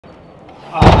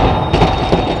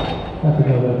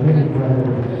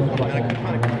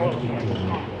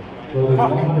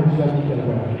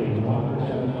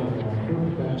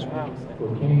For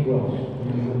Caine Wilkes.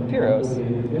 Pyrros.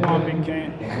 Come on, Big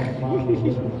Caine.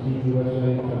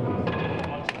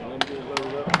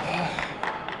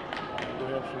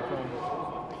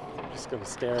 I'm just gonna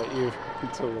stare at you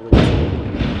until we leave.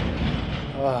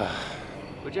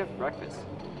 What'd you have for breakfast?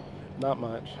 Not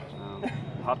much.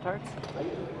 Pop-Tarts?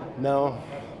 No,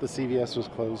 the CVS was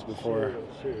closed before.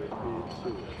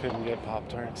 Couldn't get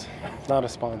Pop-Tarts. Not a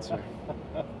sponsor,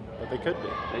 but they could be.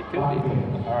 They could be.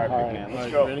 All right, big man,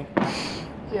 let's go. Ready?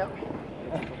 Yep.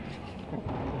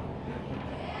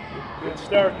 Good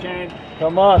start, Caine.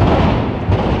 Come on.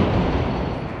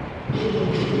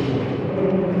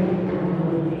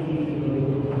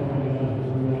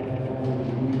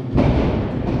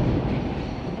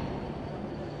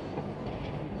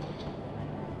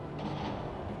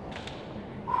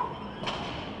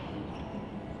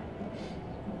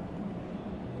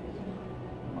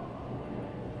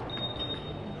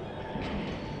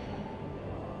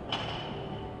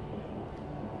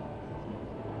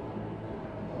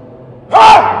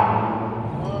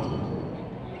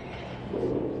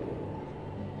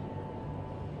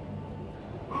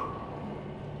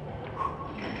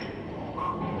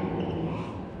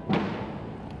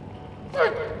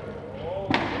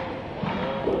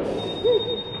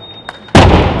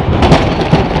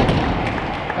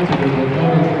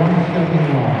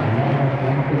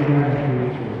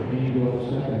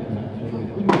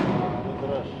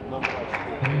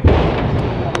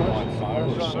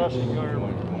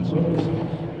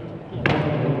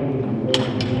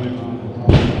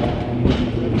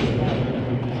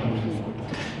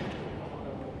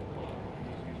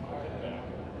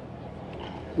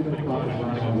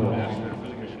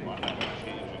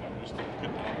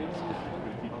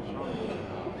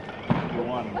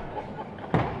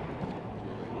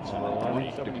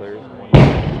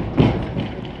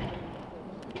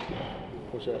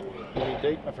 What's that? Any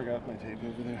tape? I forgot my tape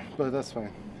over there, but that's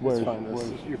fine. It's fine.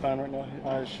 You're fine right now?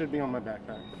 It should be on my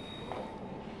backpack.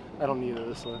 I don't need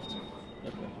this lift.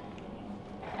 Okay.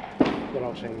 But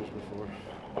I'll change before.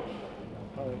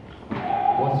 All right.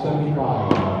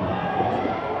 175.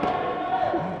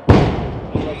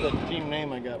 I like that team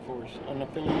name I got for us.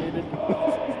 Unaffiliated.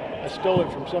 I stole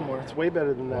it from somewhere. It's way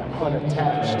better than that.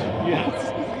 Unattached.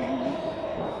 Yes.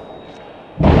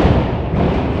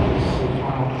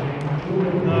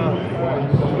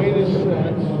 Weight is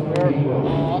set. They're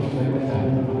off.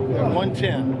 They're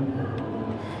 110.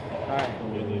 All right.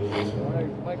 All right,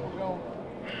 Mike, we're going.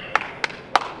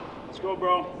 Let's go,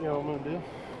 bro. You know what I'm going to do?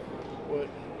 What?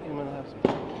 I'm going to have some.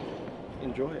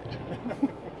 Enjoy it.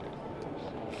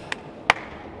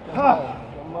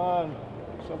 Come on.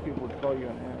 Some people would call you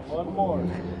an ass. One more.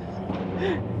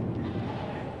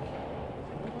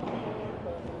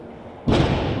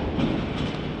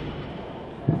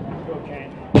 Go,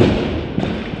 Caine.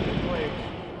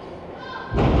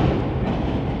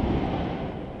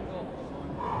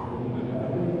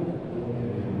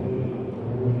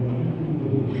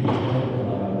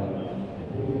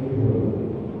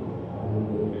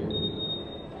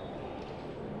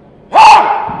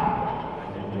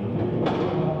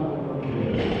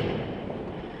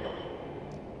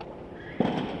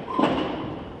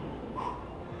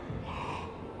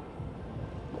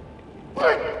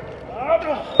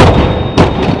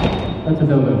 That's a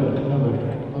no-no.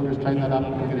 Loaders, tighten that up.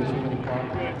 We're going to see many cars.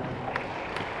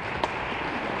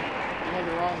 In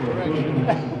the wrong direction.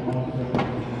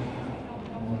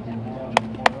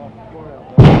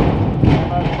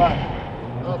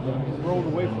 Rolled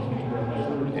away from me.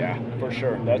 Yeah, for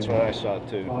sure. That's what I saw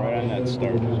too, right on that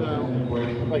start. So,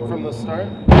 like from the start?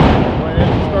 Right at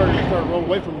the start, you started rolling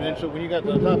away from it, so when you got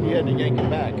to the top, you had to yank it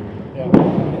back. Yeah.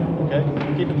 Okay?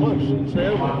 Keep it close. Stay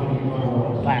over.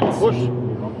 Lats. Push.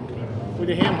 With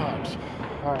your ham hocks.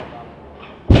 All right.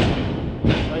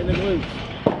 Tighten it loose.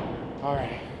 All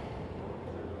right.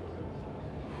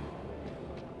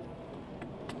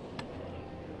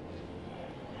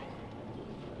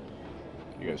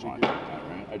 You guys want to take that,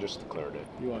 right? I just declared it.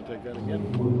 You want to take that again?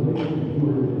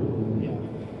 Yeah.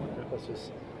 Okay. Let's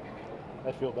just.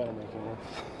 I feel better making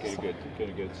this. Get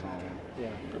a good song.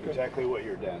 Yeah. Okay. Exactly what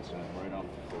you're dancing right off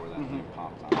the floor. That thing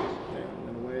popped on us.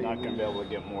 Yeah. Not going to be able to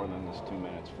get more than this 2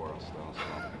 minutes for us, though. So.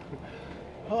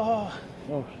 Oh.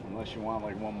 Unless you want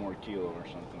like 1 more kilo or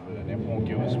something, but it won't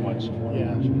give us much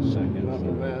Yeah. seconds.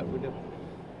 After that, we did.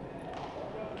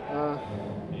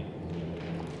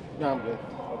 No, I'm good.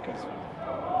 Okay.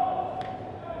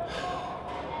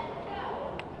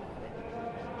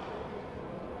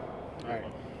 All right.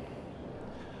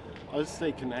 I'll just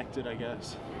stay connected, I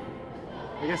guess.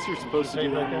 I guess you're supposed to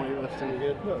do that in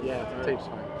weightlifting. Yeah, the tape's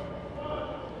fine.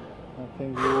 I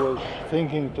think he was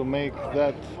thinking to make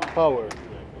that power.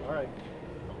 All right.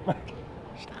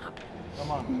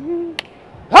 Come on.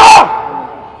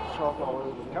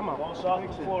 Come on. Bounce off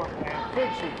the floor and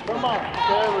fix it. Come on.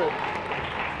 Carry it.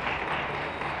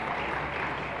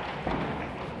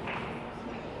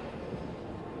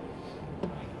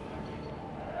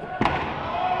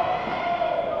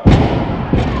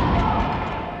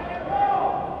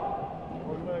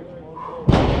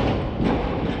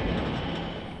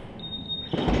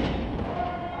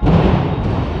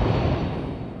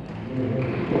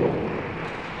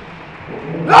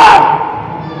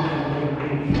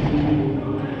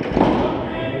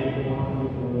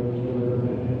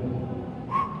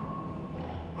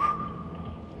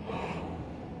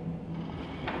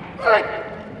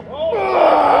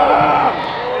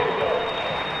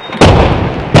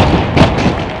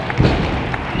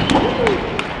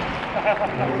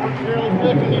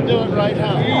 When you do it right,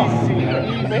 huh? Easy.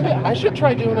 Maybe I should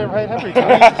try doing it right every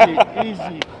time.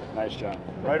 Easy. Nice job.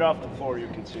 Right off the floor, you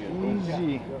can see it.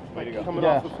 Easy. Way to go. Coming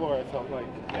off the floor, I felt like.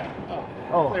 Yeah.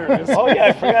 Oh. There it is. Oh yeah,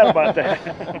 I forgot about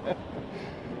that.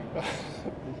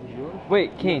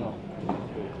 Wait, Caine.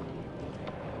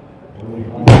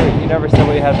 You never said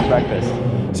what you had for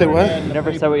breakfast. Say what? You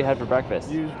never said what you had for breakfast.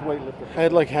 Used weightlifter. I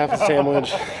had like half a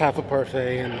sandwich, half a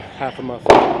parfait, and half a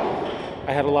muffin.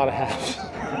 I had a lot of halves.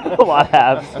 A lot of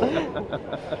halves.